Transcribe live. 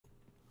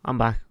I'm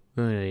back.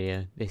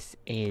 This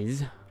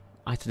is...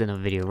 I did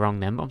another video wrong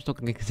then, but I'm still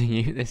going to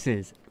continue. This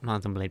is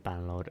Mountain Blade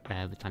Bannerlord,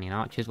 Battanian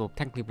Archers. Well,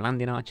 technically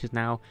Landian Archers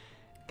now.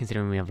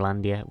 Considering we have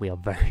Landia, we are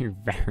very,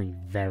 very,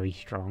 very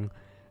strong.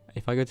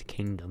 If I go to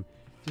Kingdom,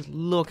 just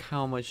look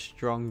how much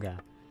stronger.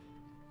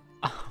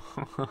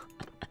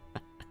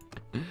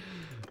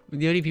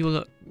 The only people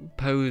that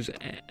pose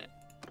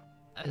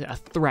a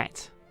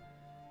threat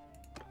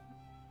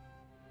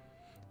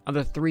are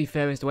the three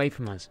furthest away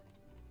from us.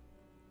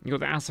 You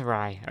got the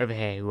Aserai over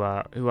here,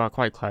 who are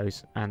quite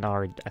close and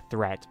are a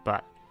threat,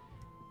 but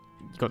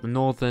you got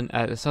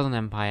the Southern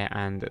Empire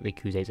and the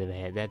Crusades over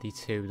here. They're the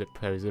two that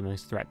pose the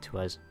most threat to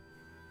us,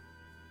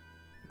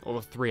 or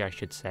the three, I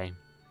should say.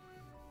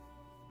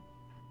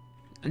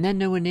 And they're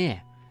nowhere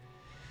near,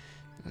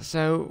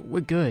 so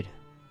we're good,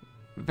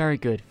 very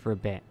good for a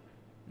bit.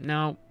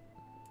 Now,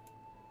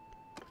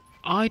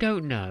 I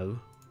don't know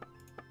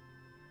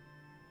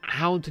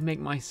how to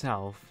make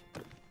myself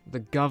the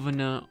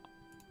governor.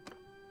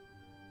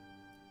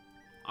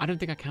 I don't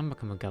think I can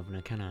become a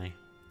governor, can I?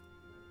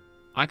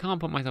 I can't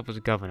put myself as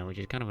a governor, which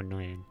is kind of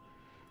annoying.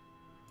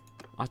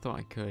 I thought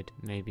I could,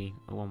 maybe,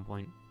 at one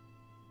point.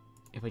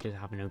 If I just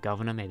have no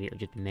governor, maybe it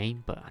would just be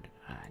me, but I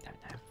don't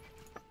know.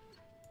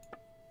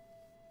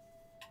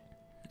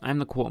 I'm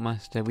the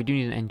quartermaster. We do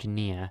need an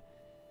engineer.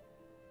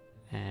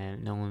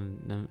 No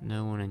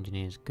one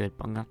engineer is good,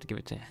 but I'm gonna have to give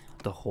it to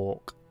the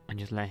Hawk and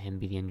just let him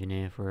be the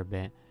engineer for a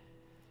bit.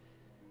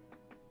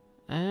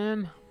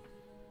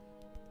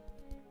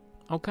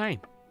 Okay.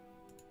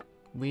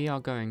 We are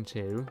going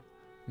to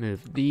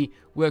move. The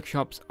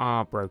workshops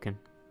are broken,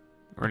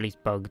 or at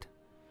least bugged,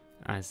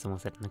 as someone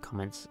said in the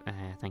comments.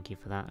 Thank you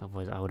for that.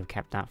 Otherwise, I would have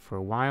kept that for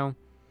a while.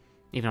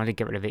 Even though I did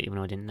get rid of it, even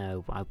though I didn't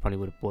know, but I probably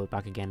would have bought it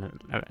back again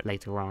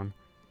later on.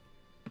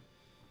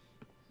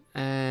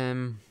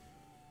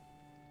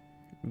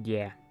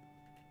 Yeah.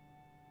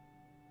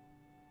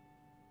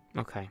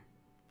 Okay.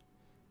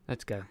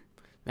 Let's go.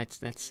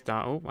 Let's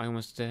start. Oh, I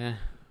almost I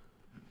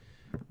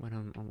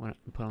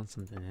put on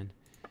something then.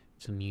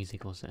 Some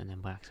music or something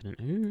then by accident.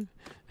 Ooh.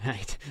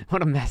 Right.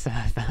 What a mess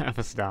of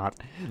a start.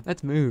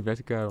 Let's move.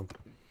 Let's go.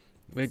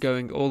 We're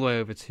going all the way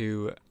over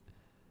to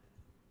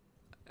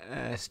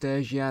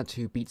Sturgia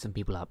to beat some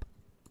people up.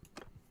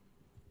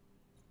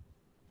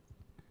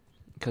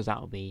 Because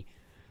that'll be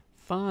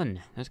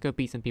fun. Let's go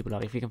beat some people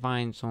up. If we can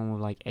find someone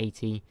with like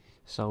 80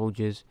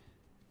 soldiers,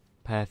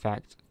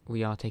 perfect.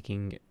 We are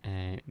taking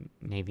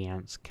Navy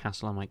Ant's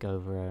castle. I might go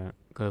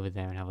over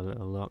there and have a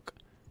little look.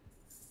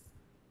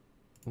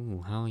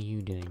 Ooh, how are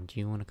you doing? Do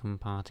you want to come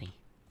party?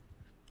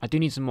 I do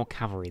need some more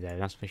cavalry though,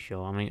 that's for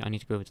sure. I mean, I need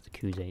to go over to the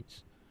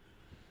Crusades.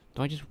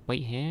 Do I just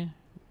wait here?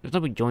 There's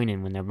nobody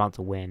joining when they're about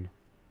to win.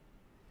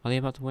 Are they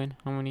about to win?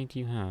 How many do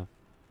you have?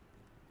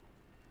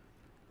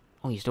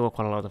 Oh, you still got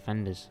quite a lot of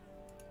defenders.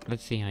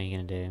 Let's see how you're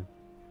gonna do.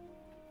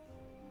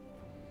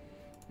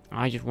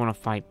 I just want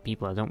to fight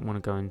people. I don't want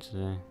to go into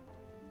the...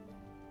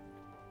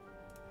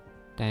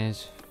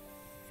 There's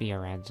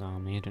Fiorad's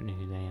army. I don't know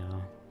who they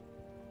are.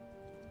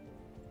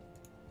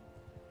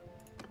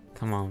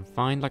 Come on,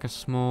 find like a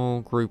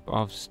small group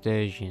of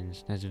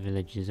Sturgians. There's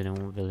villages. I don't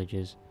want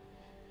villages.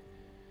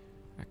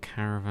 A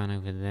caravan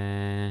over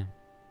there.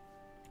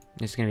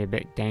 This is going to be a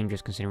bit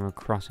dangerous considering we're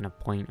crossing a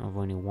point of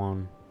only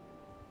one.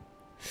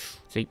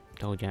 See,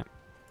 told ya.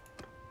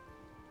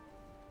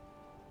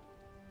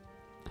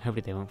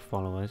 Hopefully they won't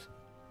follow us.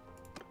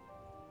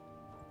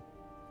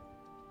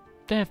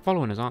 They're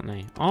following us, aren't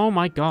they? Oh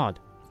my god.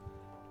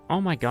 Oh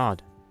my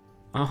god.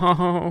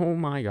 Oh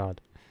my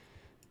god.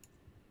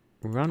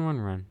 Run,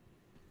 run, run.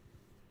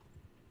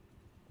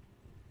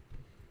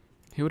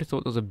 Who would have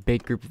thought there was a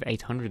big group of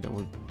 800 that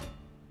would...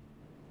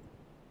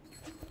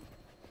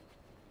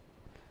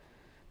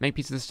 Make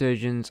peace with the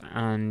Sturgeons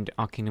and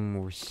our kingdom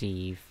will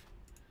receive.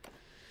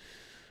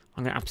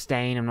 I'm going to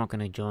abstain, I'm not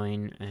going to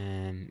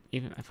join.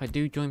 Even if I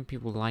do join,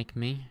 people like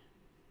me.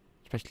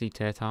 Especially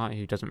Turtar,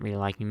 who doesn't really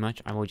like me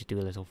much. I will just do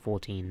a little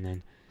 14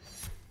 then.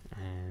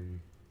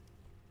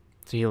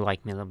 So he'll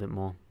like me a little bit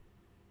more.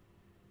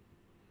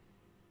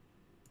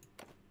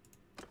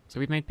 So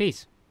we've made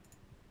peace.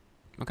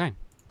 Okay.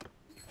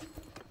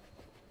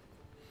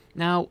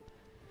 Now,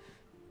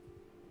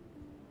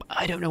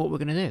 I don't know what we're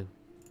going to do.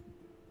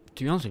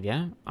 To be honest with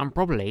you, I'm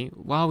probably,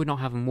 while we're not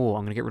having war,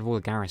 I'm going to get rid of all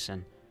the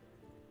garrison.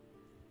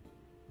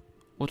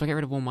 Or do I get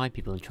rid of all my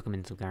people and chuck them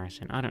into the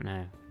garrison? I don't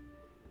know.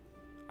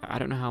 I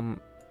don't know how...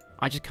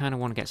 I just kind of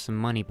want to get some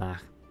money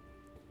back.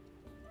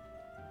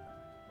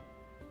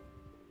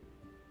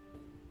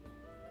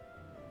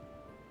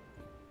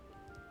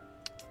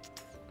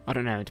 I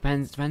don't know. It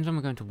depends when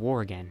we're going to war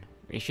again.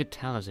 It should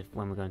tell us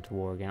when we're going to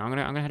war again. I'm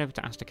gonna head over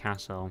to Aster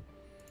Castle,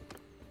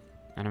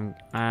 and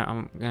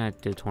I'm gonna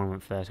do a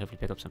tournament first. Hopefully,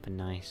 pick up something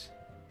nice.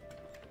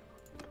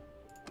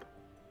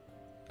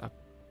 A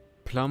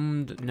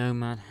plumbed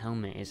nomad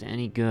helmet. Is it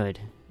any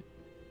good?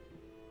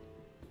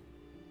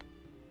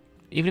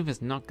 Even if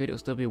it's not good, it'll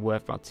still be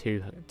worth about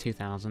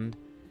 2,000.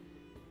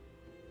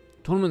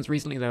 Tournaments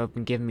recently though have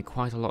been giving me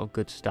quite a lot of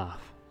good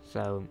stuff.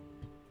 So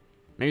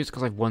maybe it's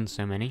because I've won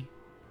so many.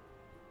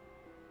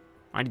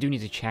 I do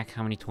need to check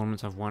how many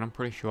tournaments I've won. I'm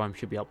pretty sure I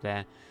should be up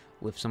there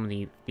with some of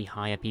the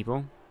higher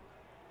people.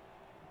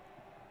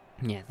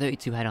 Yeah,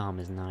 32 head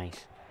armor is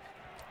nice.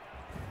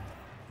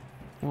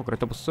 Oh, I've got a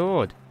double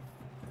sword.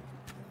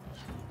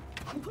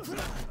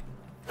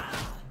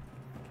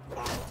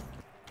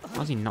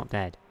 How's he not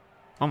dead?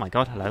 Oh my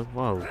god, hello.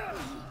 Whoa.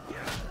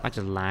 I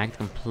just lagged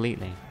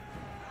completely.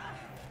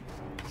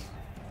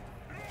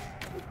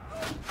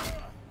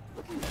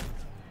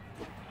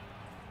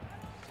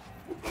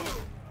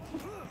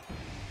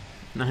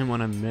 I'm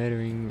on a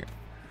murdering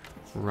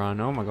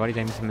run. Oh my god, he's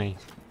aiming for me.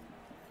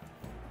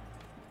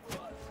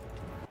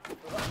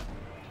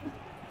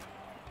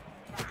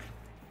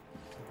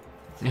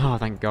 Oh,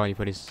 thank god he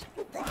put his...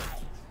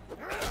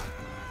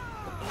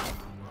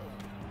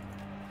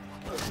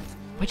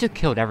 I just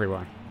killed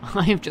everyone.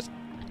 I've just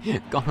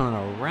gone on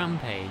a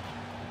rampage.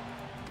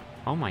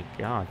 Oh my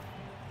god.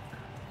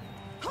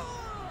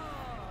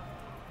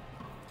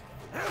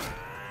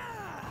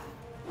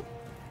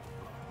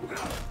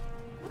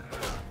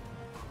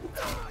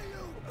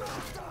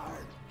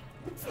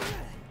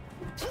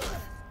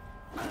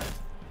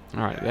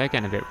 Alright, they're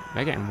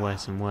getting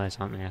worse and worse,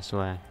 aren't they, I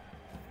swear.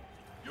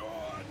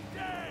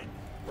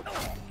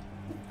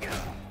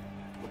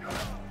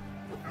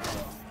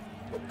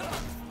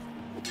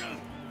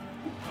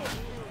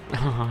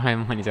 I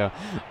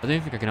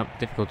don't think I can up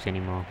difficulty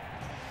anymore.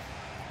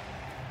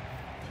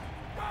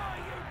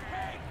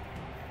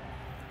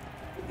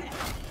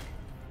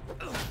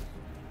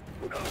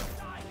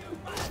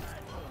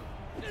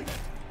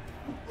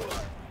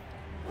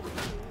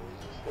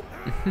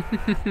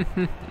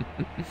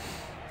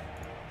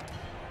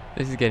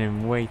 This is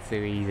getting way too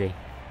easy.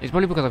 It's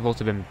probably because I've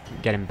also been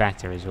getting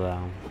better as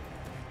well.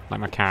 Like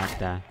my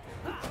character.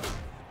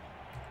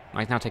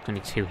 Like now takes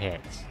only 2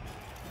 hits.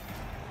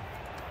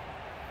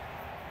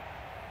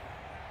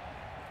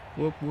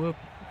 Whoop whoop.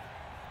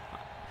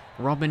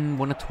 Robin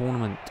won a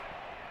tournament.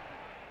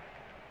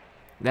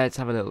 Let's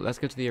have a little. Let's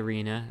go to the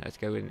arena. Let's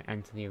go and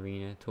enter the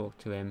arena. Talk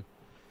to him.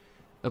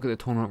 Look at the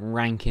tournament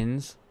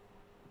rankings.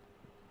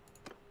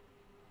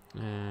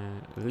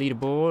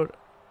 Leaderboard.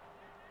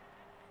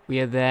 We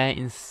are there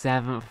in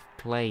 7th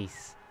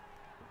place.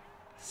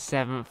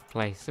 7th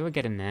place. So we're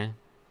getting there.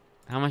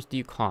 How much do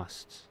you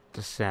cost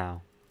to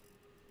sell?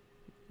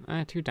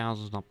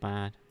 2,000's not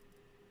bad.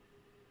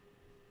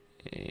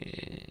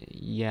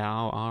 Yeah,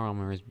 our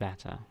armor is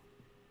better.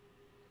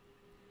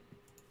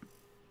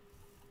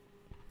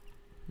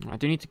 I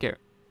do need to get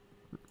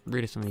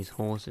rid of some of these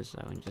horses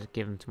though and just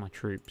give them to my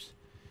troops.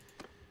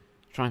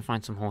 Try and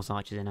find some horse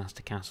archers in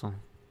Aster Castle.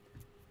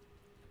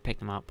 Pick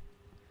them up.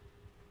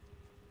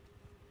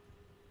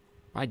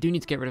 I do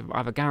need to get rid of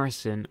either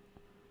garrison.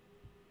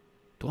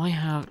 Do I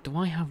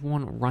have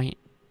one right?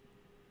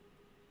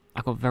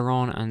 I've got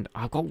Veron and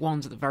I've got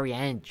ones at the very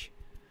edge.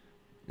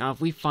 Now if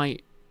we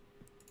fight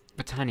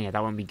Battania,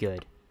 that won't be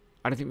good.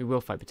 I don't think we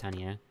will fight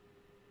Battania.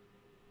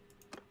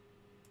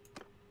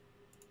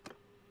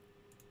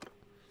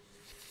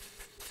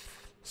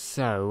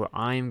 So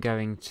I'm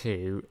going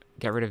to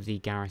get rid of the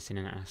garrison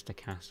in Aster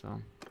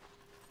Castle.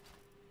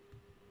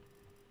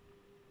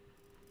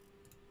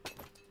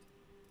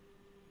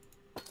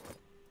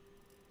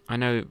 I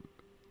know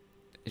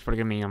it's probably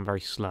going to mean I'm very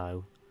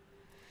slow.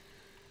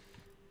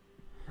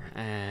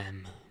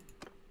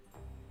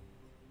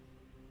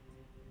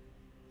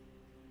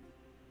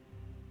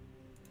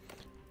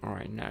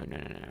 Alright, no.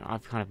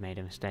 I've kind of made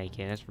a mistake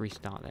here. Let's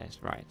restart this.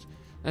 Right.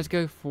 Let's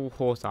go for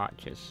horse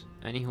archers.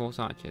 Any horse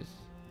archers?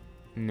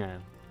 No.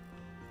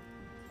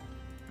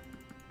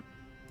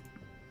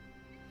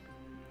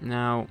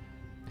 Now,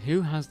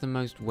 who has the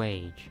most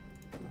wage?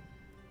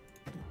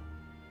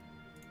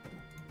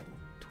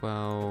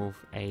 12,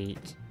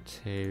 8,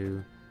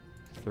 2,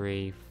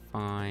 3,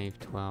 5,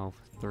 12,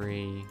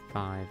 3,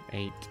 5,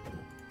 8.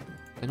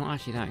 They're not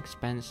actually that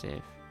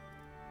expensive.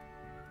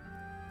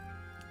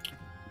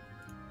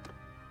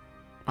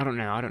 I don't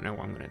know what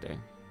I'm gonna do.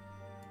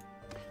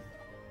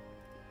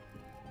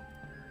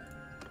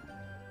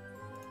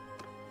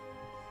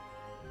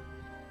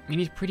 I mean,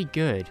 he's pretty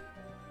good.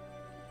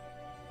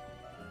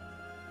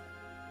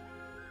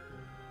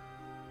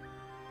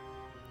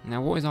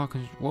 Now, what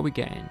are we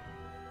getting?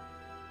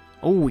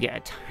 Oh, we get a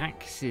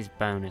taxes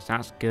bonus.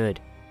 That's good.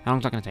 How long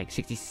is that going to take?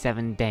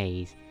 67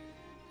 days.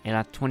 It'll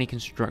have 20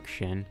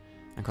 construction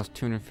and cost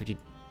 250.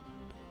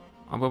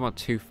 I'll put about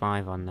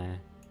 2.5 on there.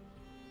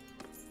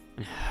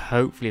 And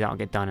hopefully that'll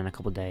get done in a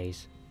couple of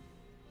days.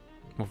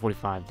 Or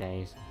 45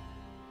 days.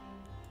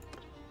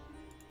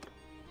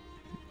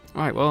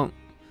 Alright, well,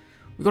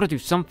 we've got to do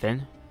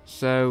something.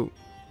 So,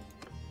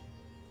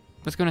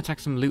 let's go and attack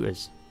some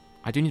looters.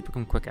 I do need to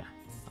become quicker.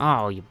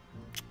 Oh, you...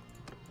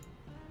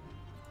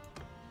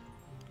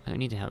 I don't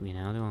need to help you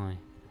now, do I?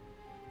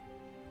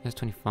 There's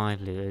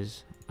 25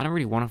 looters. I don't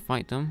really want to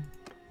fight them.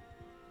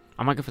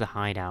 I might go for the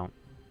hideout.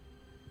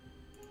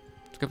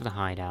 Let's go for the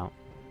hideout.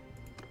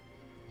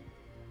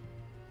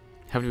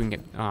 Hopefully we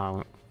can get...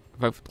 Oh,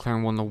 vote for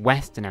declaring war on the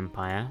Western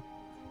Empire.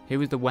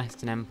 Who is the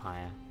Western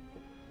Empire?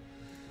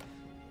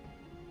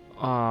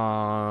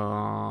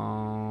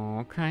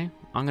 Oh, Okay,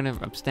 I'm gonna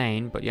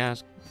abstain, but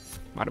yes,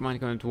 I don't mind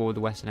going toward the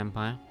Western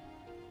Empire.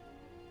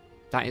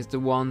 That is the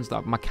ones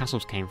that my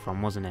castles came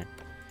from, wasn't it?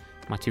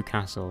 My 2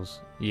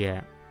 castles,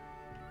 yeah.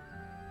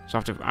 So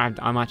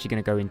I'm actually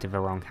going to go into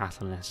Veron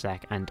Castle in a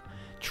sec and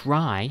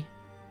try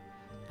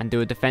and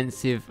do a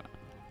defensive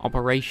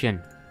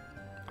operation.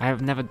 I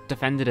have never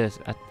defended a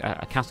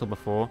castle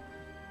before.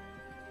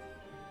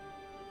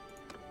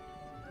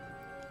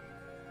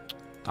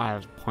 Oh, that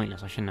was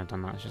pointless. I shouldn't have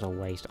done that. It's just a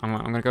waste. I'm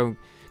gonna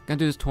do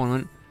this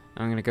tournament.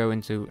 And I'm gonna go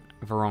into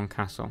Veron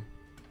Castle.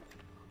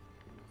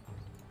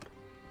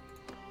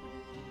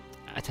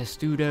 A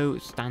Testudo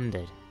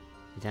Standard.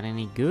 Is that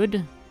any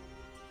good?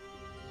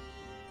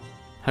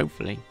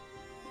 Hopefully.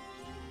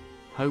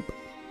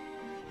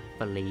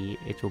 Hopefully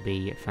it will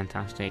be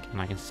fantastic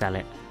and I can sell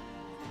it.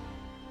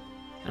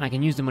 And I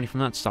can use the money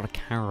from that to start a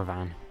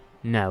caravan.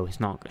 No, it's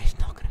not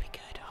gonna be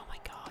good. Oh my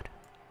god.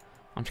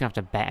 I'm just gonna have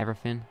to bet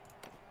everything.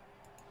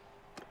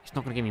 It's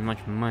not gonna give me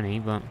much money,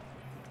 but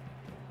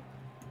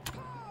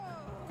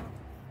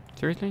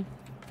seriously?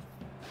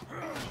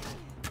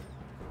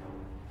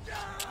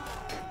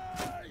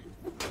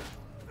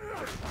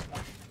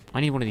 I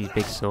need one of these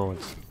big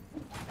swords.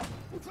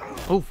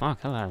 Oh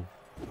fuck, hello.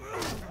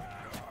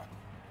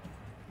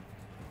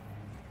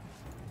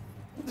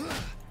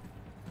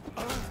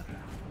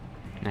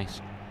 Nice.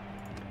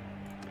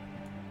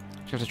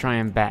 Just have to try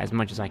and bet as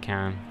much as I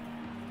can.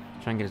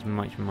 Try and get as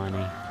much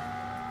money.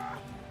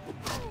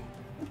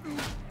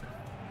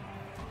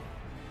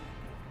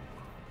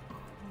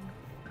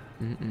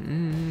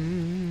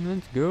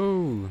 Let's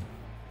go.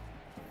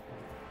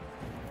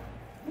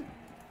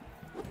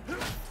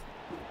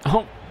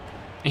 Oh!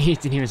 He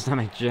didn't even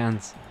stand a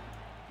chance.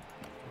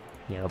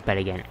 Yeah, I'll bet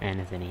again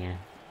anything here.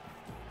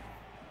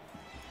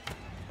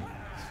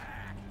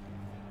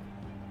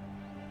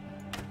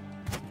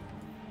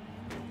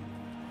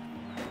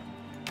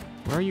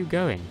 Where are you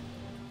going?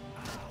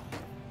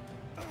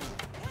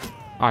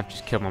 Oh, I've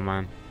just killed my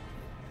man.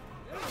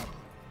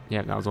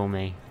 Yeah, that was all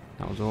me.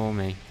 That was all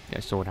me. Get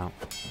a sword out.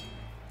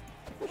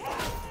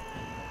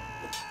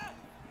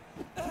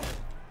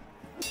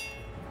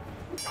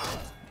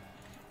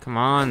 Come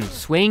on,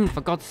 swing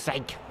for God's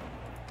sake.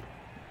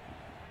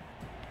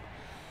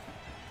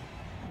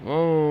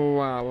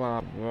 Oh,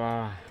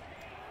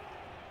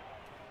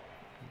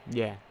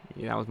 yeah,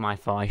 that was my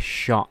fault. I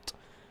shot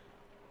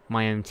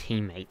my own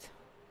teammate.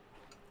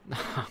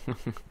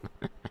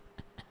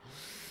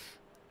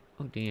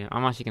 Oh dear,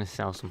 I'm actually going to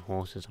sell some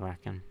horses, I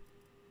reckon.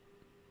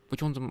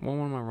 What one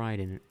am I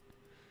riding?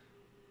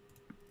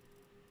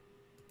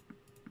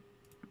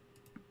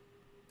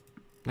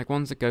 Like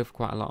ones that go for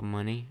quite a lot of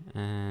money,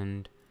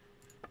 and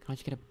can I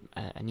just get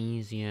an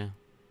easier,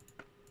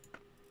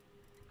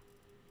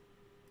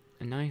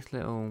 a nice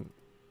little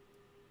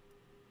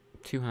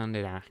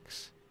two-handed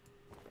axe,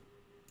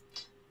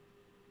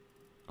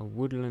 a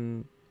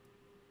woodland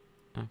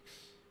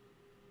axe.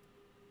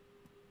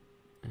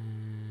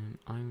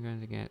 I'm going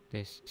to get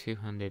this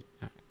two-handed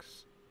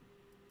axe.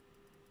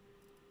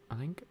 I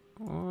think.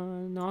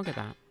 No, I'll get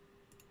that.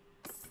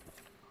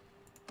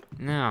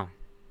 Now,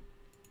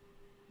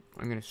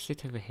 I'm going to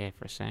sit over here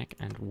for a sec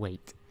and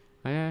wait.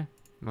 Well,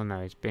 no,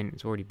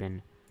 it's already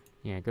been.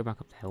 Yeah, go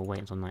back up the hill. Wait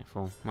until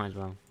nightfall. Might as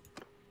well.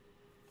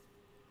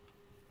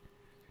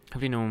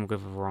 Hopefully, no one will go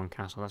for the wrong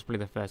castle. That's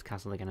probably the first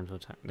castle they're going to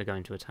attack. We're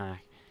going to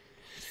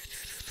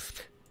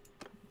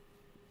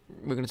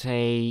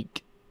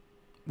take.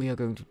 We are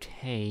going to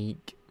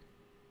take.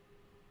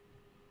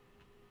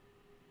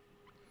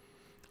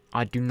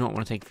 I do not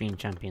want to take Fiend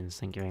Champions,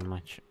 thank you very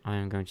much. I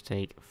am going to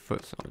take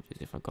Foot Soldiers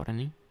if I've got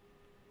any.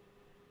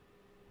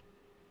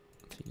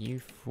 So you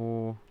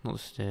 4, not the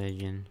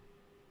Sturgeon.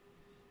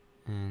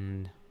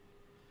 And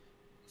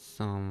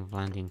some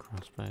Battanian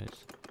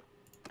crossbows.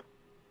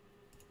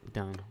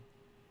 Done.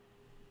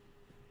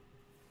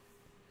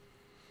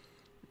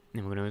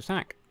 Then we're going to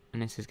attack.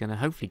 And this is going to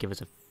hopefully give us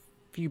a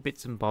few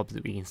bits and bobs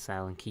that we can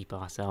sell and keep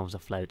ourselves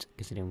afloat,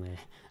 considering we're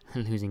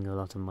losing a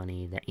lot of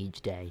money each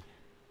day.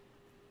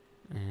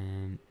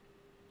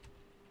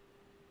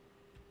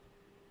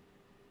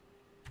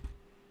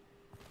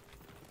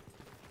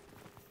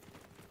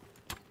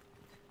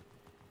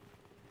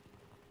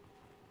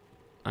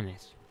 I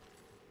missed.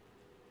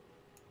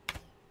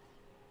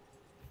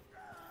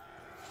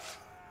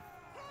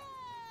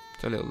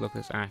 So a little look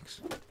at this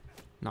axe.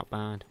 Not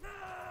bad.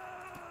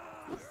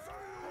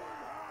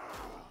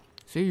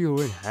 See you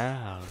in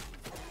hell.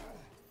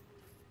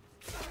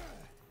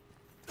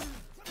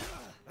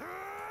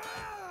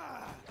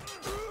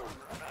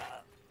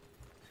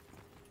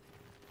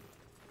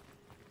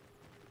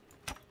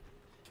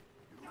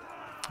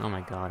 Oh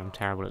my god, I'm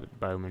terrible at the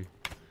bowman.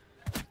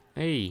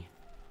 Hey!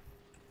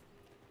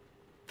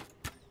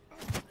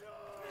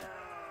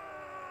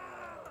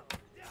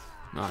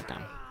 Oh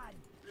damn.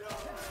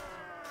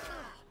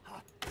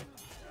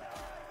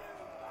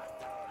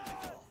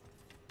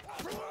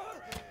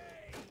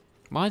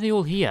 Why are they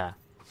all here?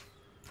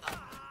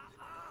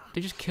 They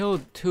just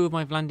killed 2 of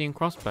my Battanian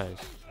crossbows.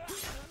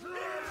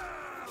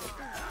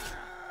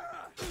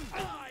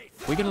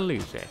 We're gonna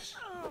lose this.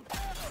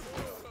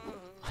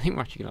 I think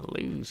we're actually gonna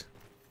lose.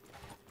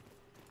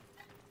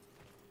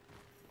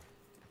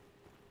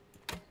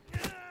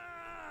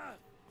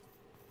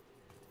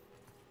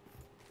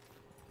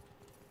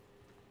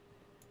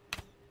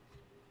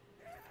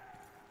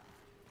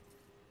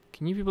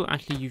 Can you people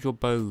actually use your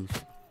bows?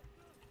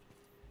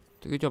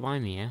 It's a good job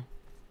I'm here.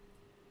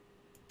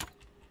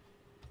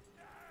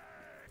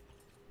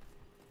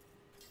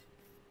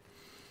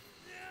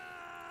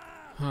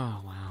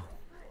 Oh, wow.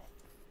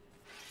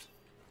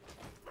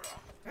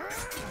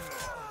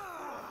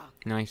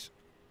 Nice.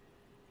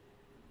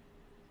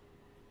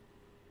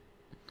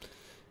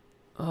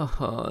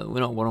 Oh,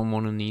 we're not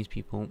one-on-one on these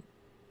people.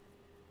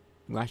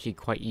 We're actually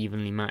quite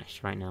evenly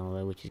matched right now,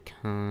 though, which is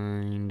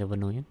kind of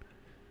annoying.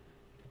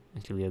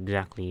 Actually, we're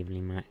exactly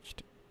evenly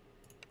matched.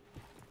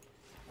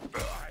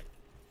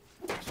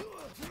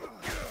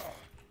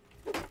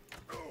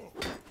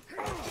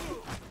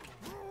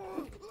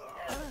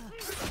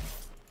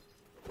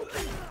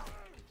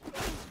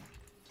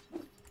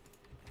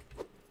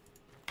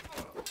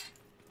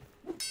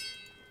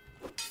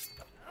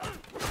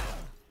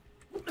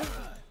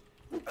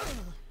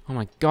 Oh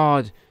my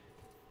god!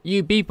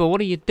 You people, what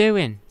are you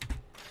doing?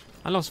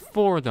 I lost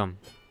 4 of them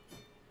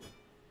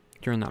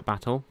during that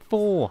battle.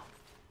 4!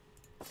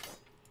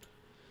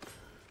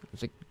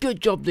 It's a good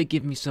job they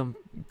give me some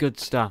good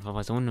stuff,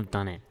 otherwise I wouldn't have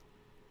done it.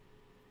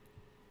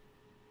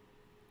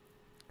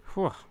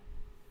 Whew.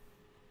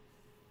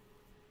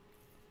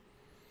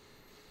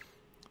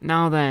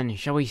 Now then,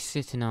 shall we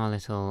sit in our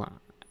little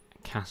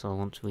castle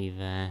once we've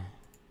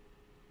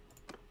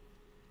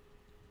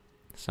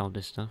solved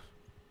this stuff?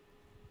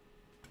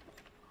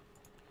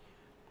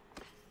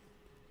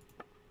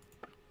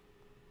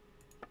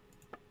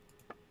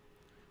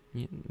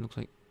 Yeah, it looks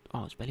like...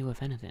 Oh, it's barely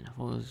worth anything. I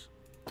thought it was...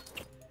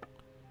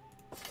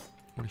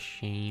 What a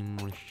shame,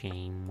 what a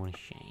shame, what a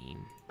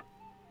shame.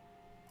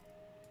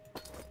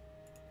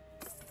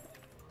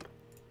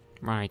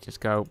 Right, let's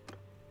go.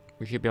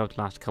 We should be able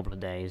to last a couple of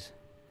days.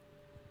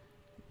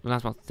 We'll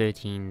last about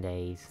 13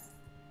 days.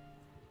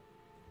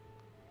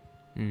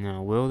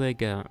 No, will they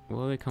go?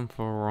 Will they come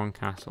for a wrong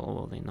castle, or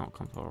will they not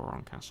come for a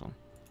wrong castle?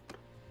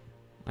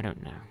 I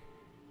don't know.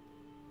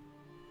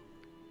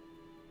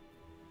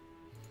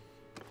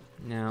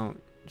 Now,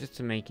 just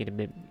to make it a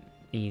bit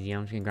easier,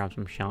 I'm just going to grab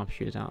some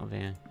sharpshooters out of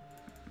here.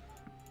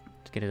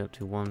 To get it up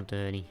to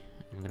 130.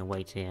 I'm going to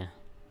wait here.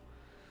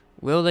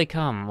 Will they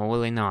come, or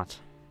will they not?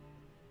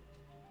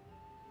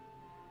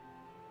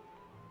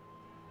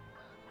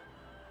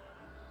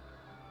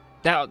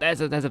 There's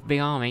a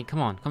big army.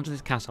 Come on, come to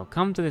this castle.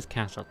 Come to this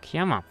castle.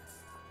 Come on.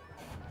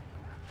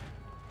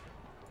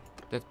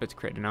 Let's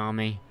create an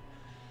army.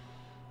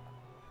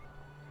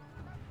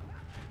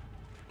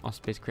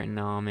 Auspice creating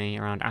an army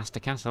around Aster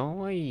Castle.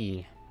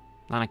 Whee!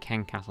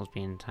 Lanaken Castle's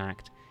being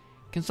attacked.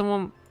 Can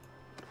someone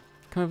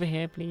come over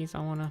here, please? I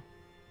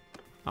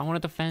wanna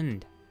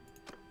defend.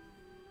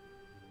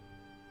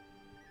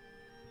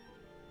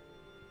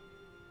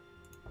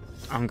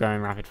 I'm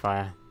going rapid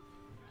fire.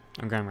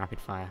 I'm going rapid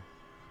fire.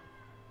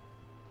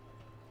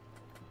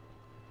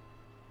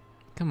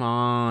 Come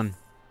on.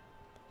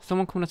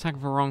 Someone come and attack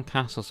the wrong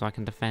castle so I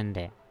can defend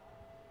it.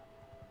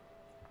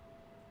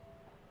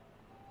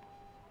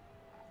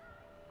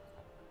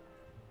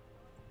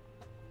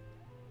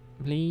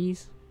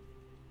 Please?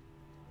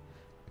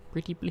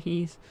 Pretty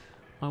please?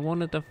 I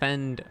want to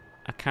defend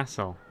a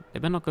castle. They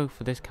better not go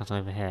for this castle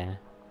over here.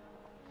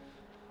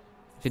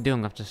 If they do,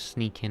 I'm going to have to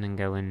sneak in and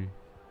go and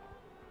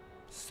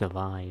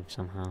survive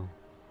somehow.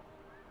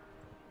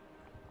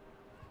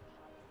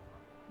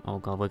 Oh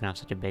god, we're going to have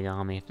such a big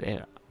army. If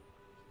they,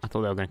 I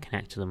thought they were going to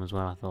connect to them as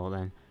well, I thought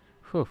then.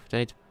 Whew,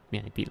 they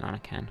beat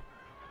Lanaken.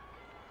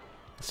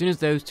 As soon as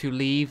those two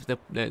leave,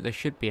 there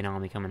should be an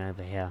army coming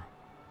over here.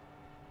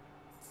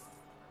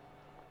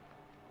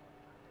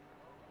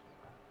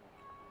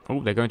 Oh,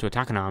 they're going to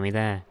attack an army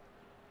there.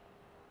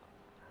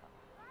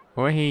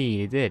 Oh, hey,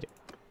 they did.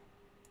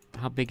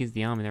 How big is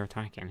the army they're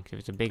attacking? Because if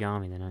it's a big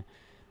army, then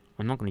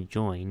I'm not going to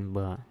join,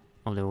 but...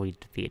 Oh, they already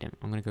defeated him.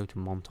 I'm going to go to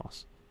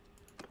Montos.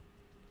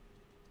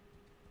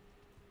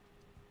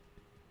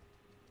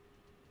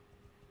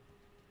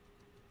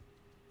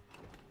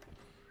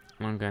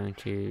 I'm going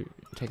to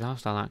take a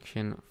hostile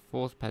action,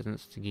 force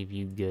peasants to give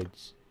you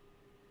goods.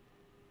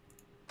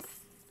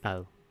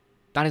 Oh.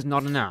 That is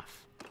not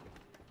enough.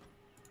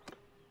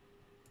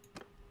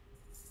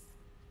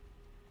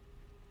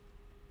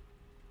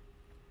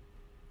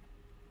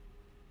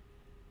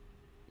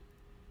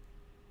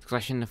 Because I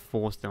shouldn't have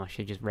forced them, I should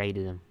have just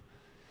raided them.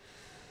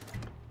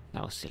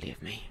 That was silly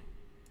of me.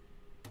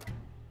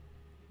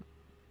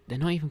 They're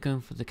not even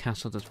going for the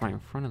castle that's right in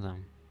front of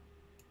them.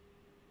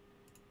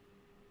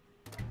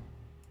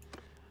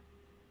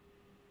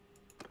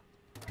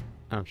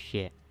 Oh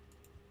shit.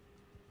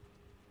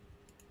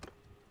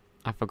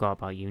 I forgot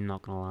about you,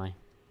 not gonna lie.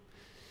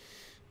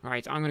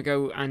 Right, I'm gonna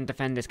go and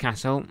defend this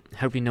castle.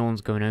 Hopefully no one's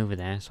going over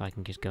there, so I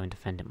can just go and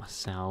defend it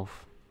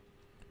myself.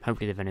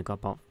 Hopefully they've only got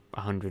about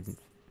 100,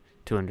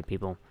 200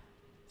 people.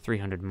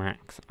 300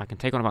 max. I can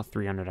take on about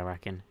 300, I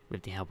reckon,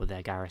 with the help of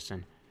their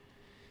garrison.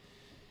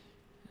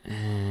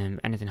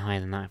 Anything higher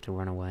than that, I have to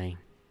run away.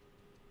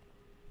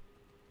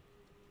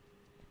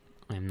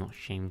 I am not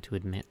ashamed to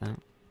admit that. Have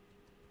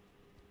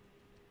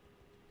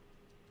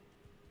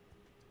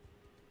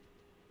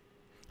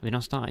they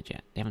not started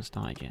yet? They haven't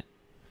started yet.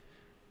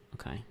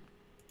 Okay.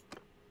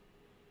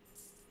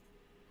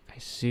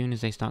 As soon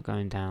as they start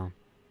going down,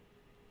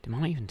 they might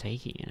not even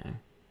take it, you know.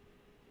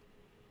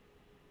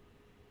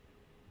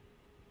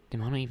 They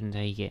might not even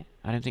take it.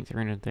 I don't think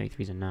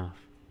 333 is enough.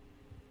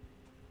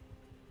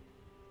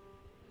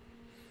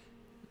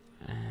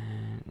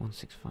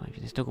 165.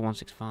 They still got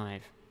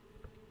 165.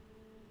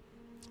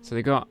 So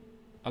they got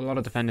a lot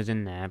of defenders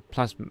in there.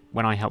 Plus,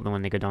 when I help them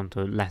when they go down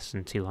to less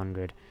than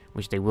 200,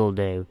 which they will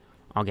do,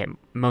 I'll get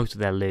most of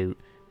their loot,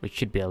 which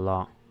should be a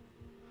lot.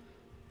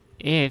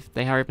 If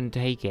they hurry up and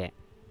take it.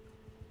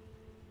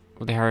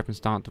 Or they hurry up and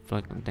start the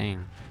fucking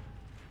thing.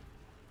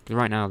 Because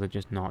right now they're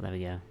just not. There we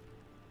go.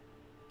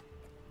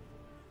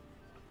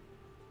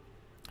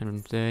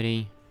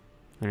 130.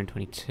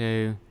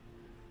 122.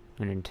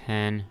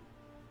 110.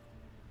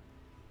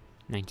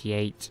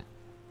 98.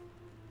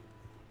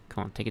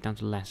 Come on, take it down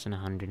to less than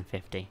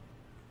 150.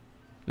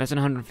 Less than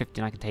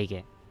 150 and I can take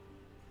it.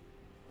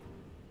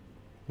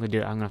 I'm gonna do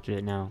it. I'm gonna have to do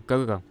it now.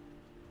 Go, go, go.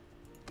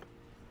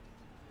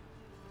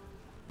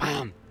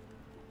 Bam!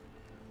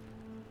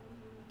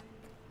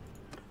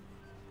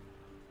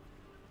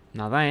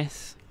 Now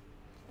this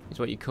is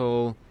what you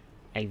call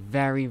a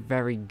very,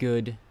 very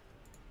good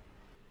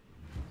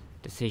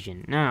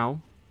decision.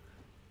 Now,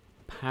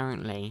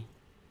 apparently,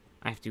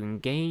 I have to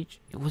engage.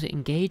 Was it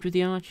engage with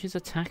the archers,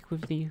 attack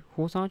with the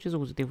horse archers, or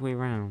was it the other way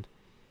around?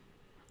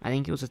 I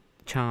think it was a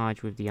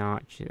charge with the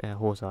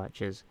horse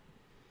archers.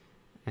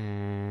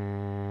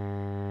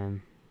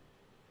 Under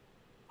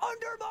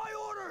my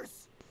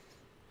orders.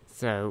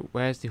 So,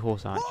 where's the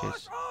horse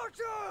archers? Horse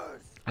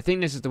archers! I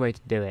think this is the way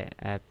to do it.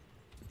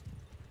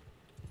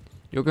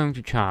 You're going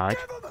to charge.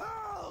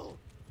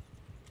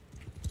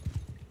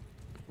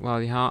 Well,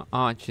 the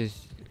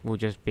archers will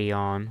just be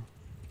on.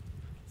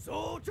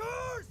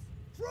 Soldiers,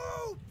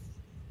 troops.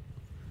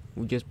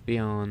 Will just be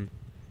on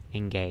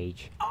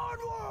engage.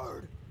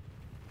 Onward.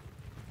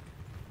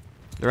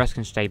 The rest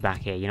can stay back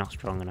here. You're not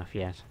strong enough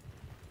yet.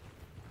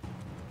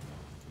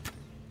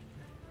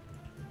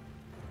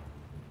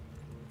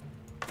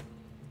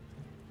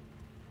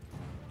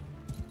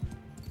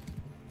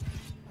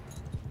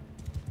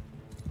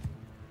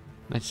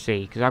 Let's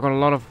see, because I've got a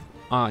lot of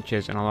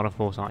archers and a lot of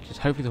horse archers.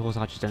 Hopefully the horse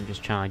archers don't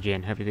just charge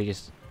in. Hopefully they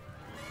just...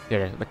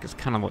 Yeah, that's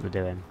kind of what they're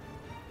doing.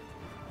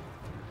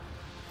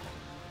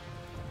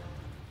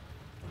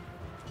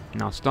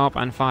 Now stop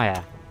and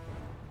fire.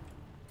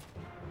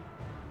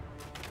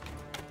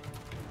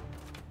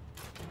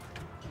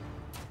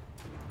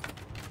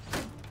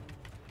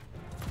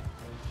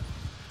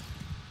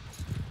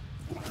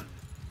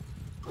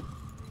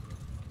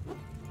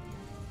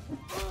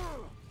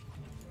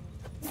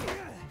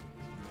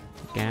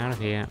 Get out of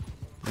here.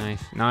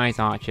 Nice. Nice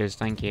archers,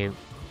 thank you.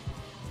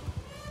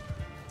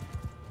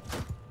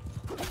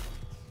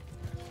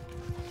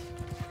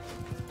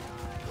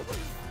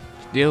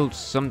 Deal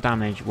some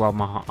damage while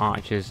my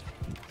archers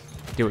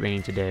do what they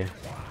need to do.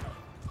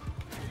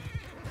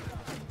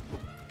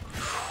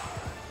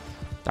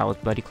 That was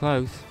bloody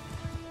close.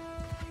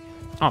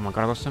 Oh my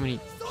god, I've got so many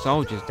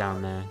soldiers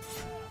down there.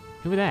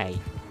 Who are they?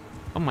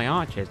 Oh, my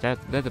archers. They're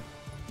the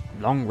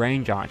long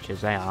range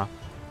archers, they are.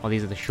 Oh,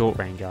 these are the short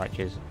range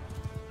archers.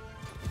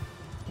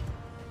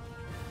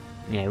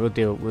 Yeah, we'll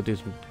do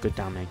some good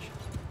damage.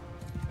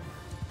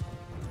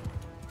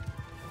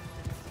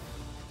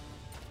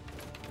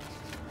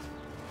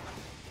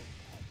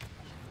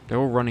 They're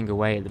all running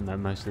away at the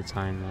most of the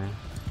time, though.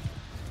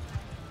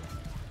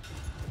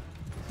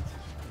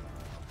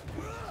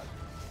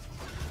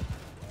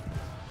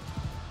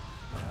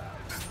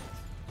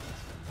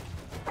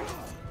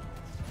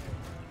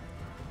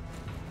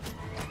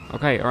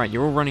 Okay, alright,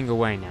 you're all running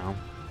away now.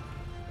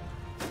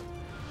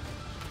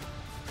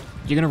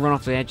 You're gonna run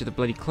off the edge of the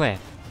bloody cliff.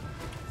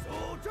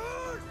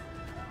 Soldiers!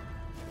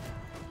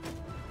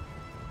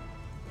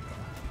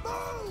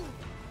 Move!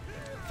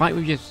 Fight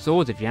with your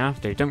swords if you have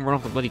to. Don't run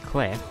off the bloody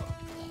cliff.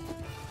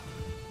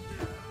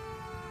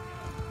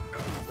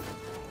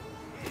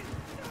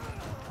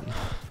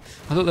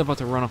 I thought they were about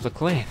to run off the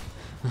cliff.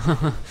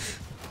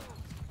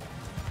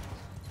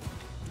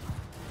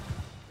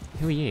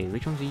 Who are you?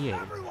 Which ones are you?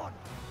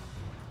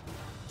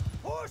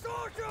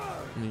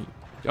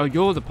 Oh,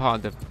 you're the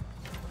part of the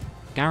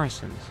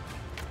garrisons.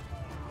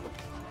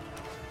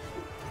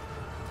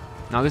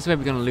 Now this is where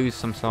we're going to lose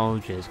some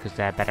soldiers because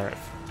they're better at...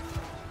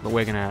 But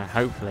we're going to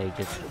hopefully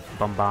just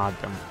bombard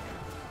them.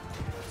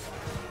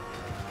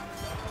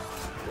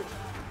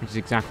 Which is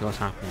exactly what's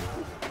happening.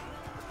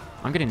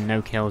 I'm getting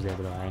no kills the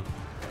other way.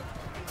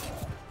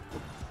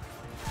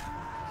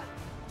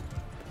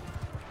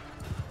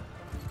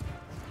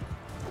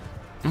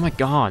 Oh my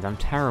god, I'm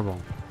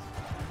terrible.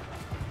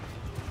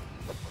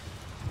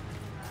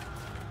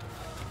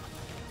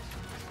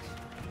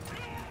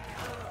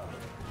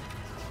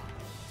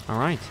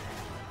 Alright.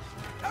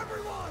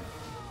 Everyone,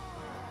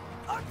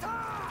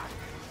 attack!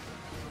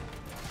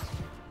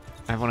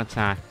 Everyone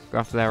attack. Go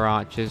after their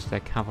archers, their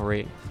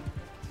cavalry.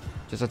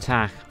 Just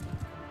attack.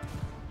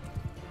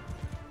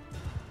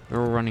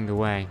 They're all running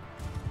away.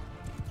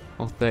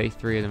 All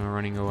 33 of them are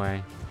running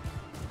away.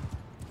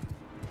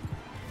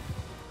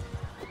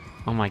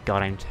 Oh my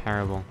god, I'm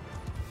terrible.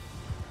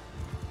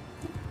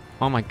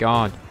 Oh my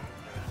god.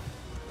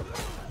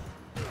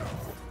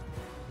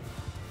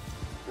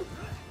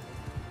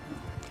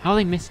 How are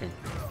they missing?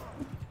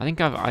 I think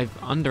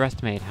I've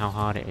underestimated how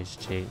hard it is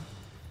to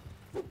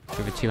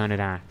with a two-handed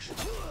axe.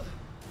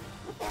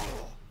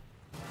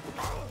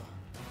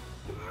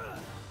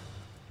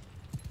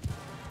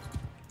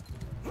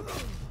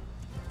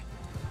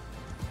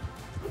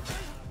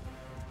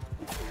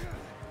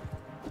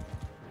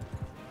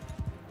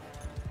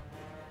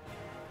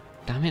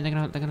 Damn it,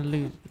 they're gonna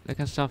lose. They're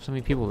gonna still have so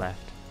many people left.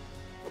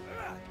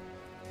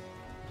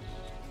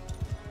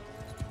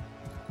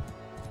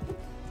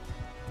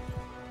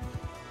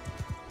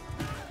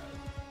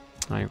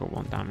 I got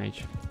 1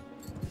 damage.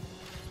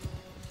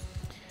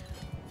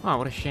 Oh,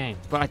 what a shame.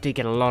 But I did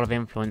get a lot of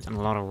influence and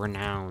a lot of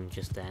renown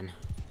just then.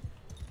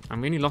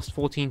 And we only lost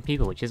 14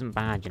 people, which isn't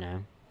bad, you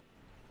know.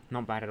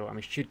 Not bad at all. And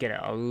we should get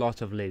a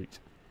lot of loot.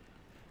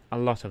 A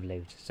lot of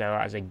loot. So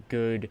that's a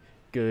good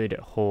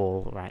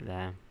haul right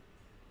there.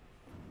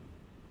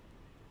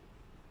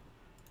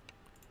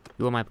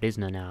 You are my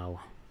prisoner now.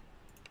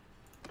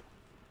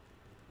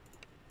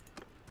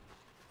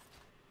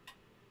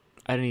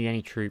 I don't need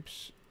any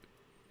troops.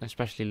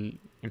 Especially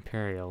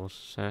Imperials,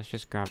 so let's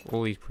just grab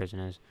all these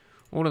prisoners.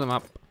 Order them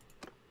up.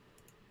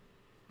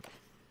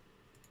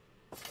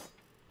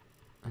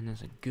 And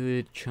there's a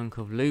good chunk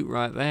of loot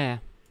right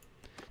there.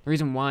 The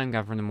reason why I'm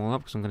gathering them all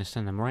up, because I'm going to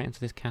send them right into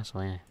this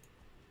castle here.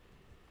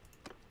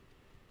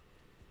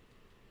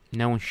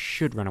 No one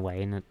should run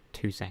away in the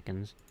 2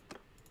 seconds.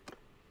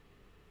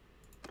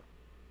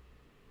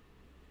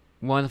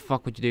 Why the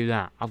fuck would you do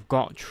that? I've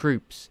got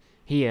troops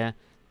here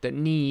that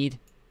need...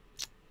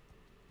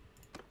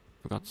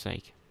 For God's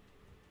sake.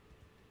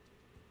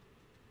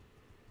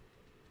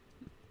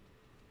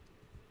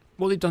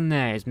 What they've done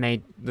there is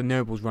made the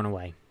nobles run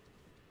away.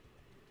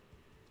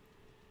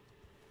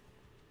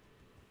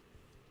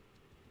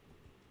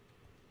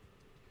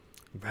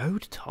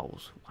 Road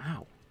tolls?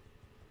 Wow.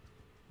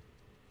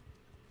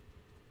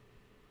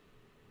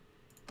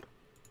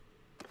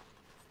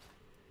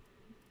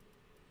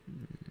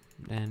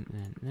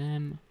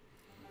 Them.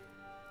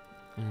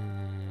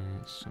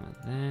 Some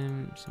of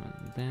them, some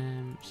of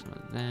them, some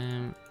of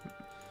them.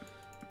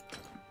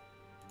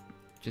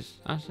 Just,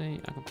 actually,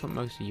 I can put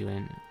most of you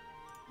in.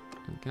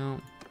 There we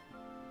go.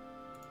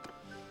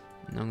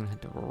 Now I'm gonna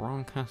head to the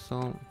wrong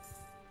castle.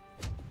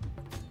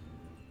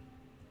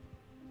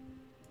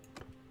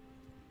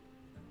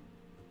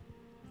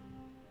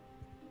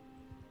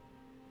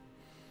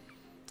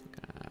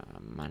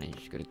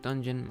 Manage, go to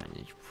dungeon,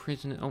 manage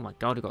prisoner. Oh my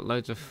god, we've got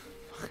loads of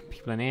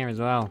people in here as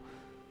well.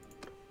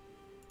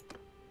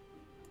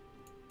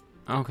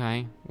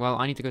 Okay, well,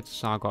 I need to go to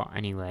Sargot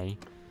anyway.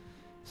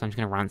 So I'm just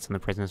going to ransom the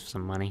prisoners for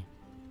some money.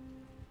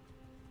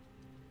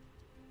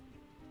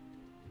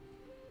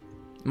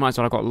 Might as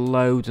well, I've got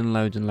loads and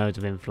loads and loads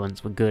of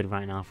influence. We're good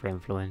right now for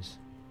influence.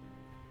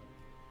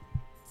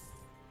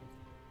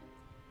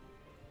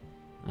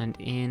 And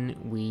in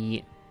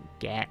we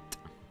get.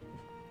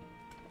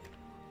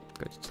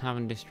 Go to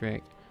Tavern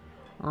District.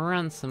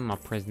 Ransom my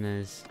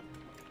prisoners.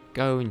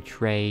 Go and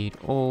trade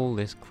all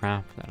this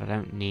crap that I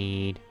don't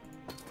need.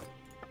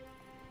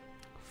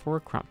 For a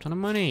crap ton of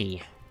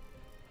money.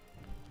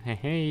 Hey,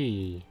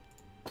 hey.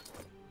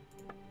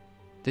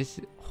 This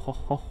is...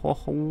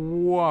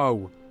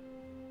 Whoa.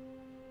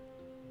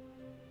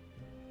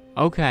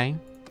 Okay.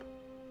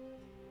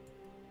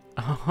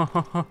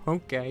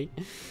 Okay.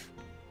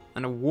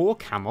 And a war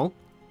camel.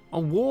 A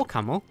war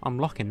camel? I'm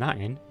locking that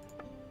in.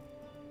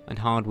 And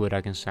hardwood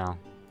I can sell.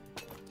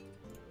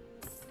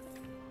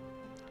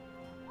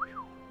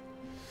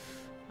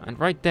 And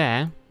right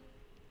there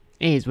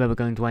is where we're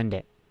going to end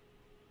it.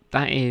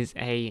 That is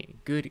a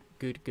good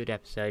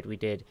episode we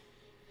did.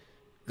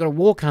 We got a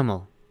war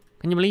camel.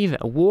 Can you believe it?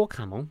 A war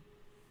camel.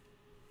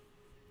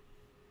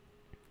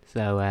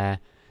 So,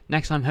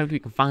 next time, hopefully we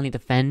can finally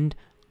defend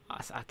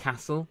our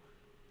castle.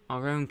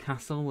 Our own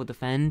castle will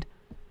defend.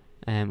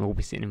 We'll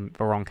be sitting in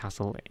the wrong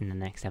castle in the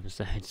next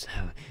episode, so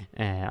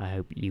I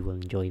hope you will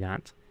enjoy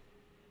that.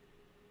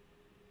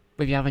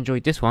 But if you have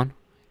enjoyed this one,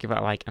 give it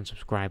a like and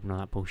subscribe and all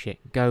that bullshit.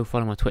 Go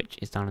follow my Twitch,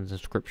 it's down in the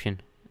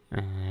description.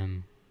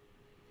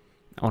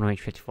 I want to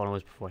reach 50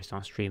 followers before I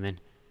start streaming,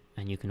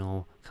 and you can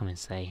all come and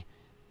say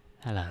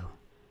hello.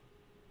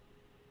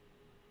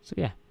 So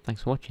yeah,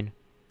 thanks for watching,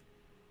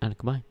 and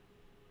goodbye.